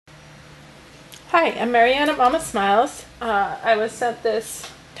Hi, I'm Marianne at Mama Smiles. I was sent this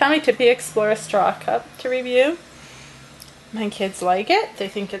Tommee Tippee Explora Straw cup to review. My kids like it. They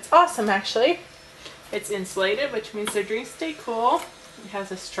think it's awesome, actually. It's insulated, which means their drinks stay cool. It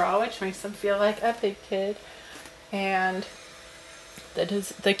has a straw, which makes them feel like a big kid. And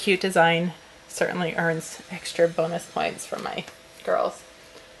the cute design certainly earns extra bonus points from my girls.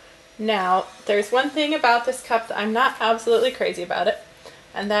 Now, there's one thing about this cup that I'm not absolutely crazy about it.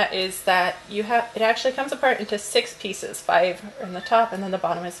 And that is that it actually comes apart into 6 pieces. 5 are in the top and then the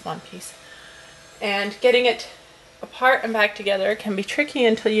bottom is 1 piece. And getting it apart and back together can be tricky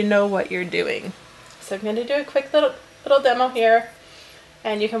until you know what you're doing. So I'm going to do a quick little demo here,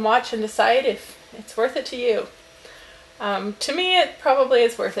 and you can watch and decide if it's worth it to you. To me, it probably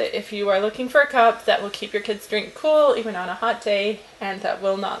is worth it if you are looking for a cup that will keep your kids' drink cool even on a hot day and that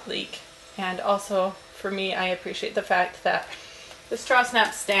will not leak. And also, for me, I appreciate the fact that the straw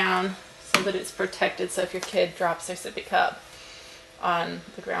snaps down so that it's protected, so if your kid drops their sippy cup on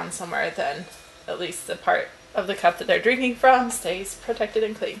the ground somewhere, then at least the part of the cup that they're drinking from stays protected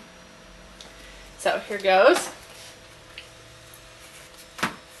and clean. So here goes.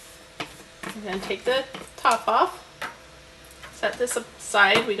 I'm going to take the top off. Set this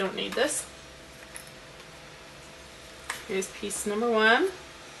aside, we don't need this. Here's piece number 1.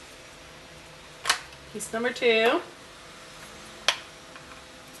 Piece number 2.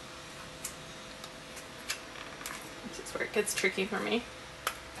 This is where it gets tricky for me.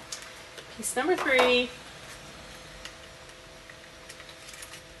 Piece number 3,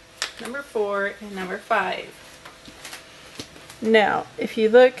 number 4, and number 5. Now, if you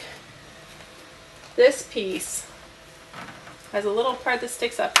look, this piece has a little part that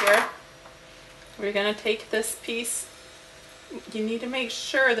sticks up here. We're going to take this piece. You need to make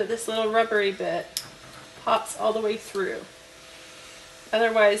sure that this little rubbery bit pops all the way through.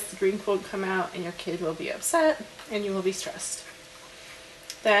 Otherwise, the drink won't come out and your kid will be upset and you will be stressed.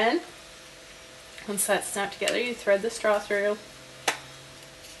 Then, once that's snapped together, you thread the straw through,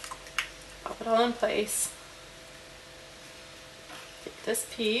 pop it all in place. Take this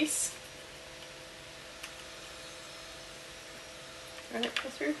piece, thread it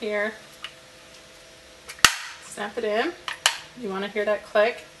through here, snap it in. You want to hear that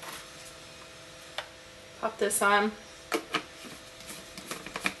click. Pop this on.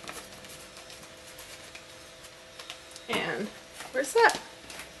 And we're set.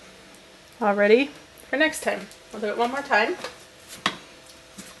 All ready for next time. We'll do it one more time. Put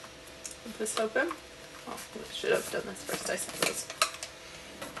this open. Oh, I should have done this first, I suppose.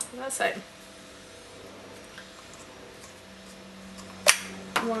 On that side.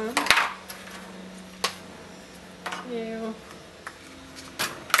 1, 2.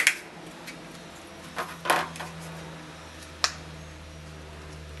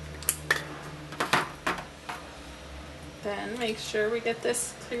 Then make sure we get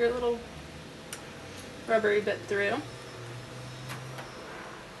this clear little rubbery bit through.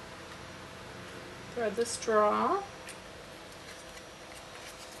 Thread the straw.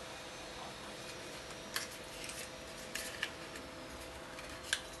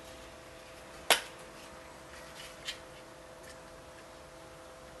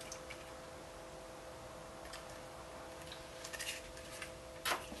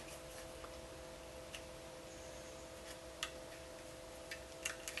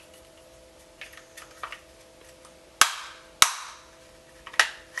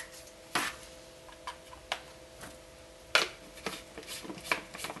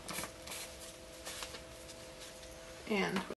 And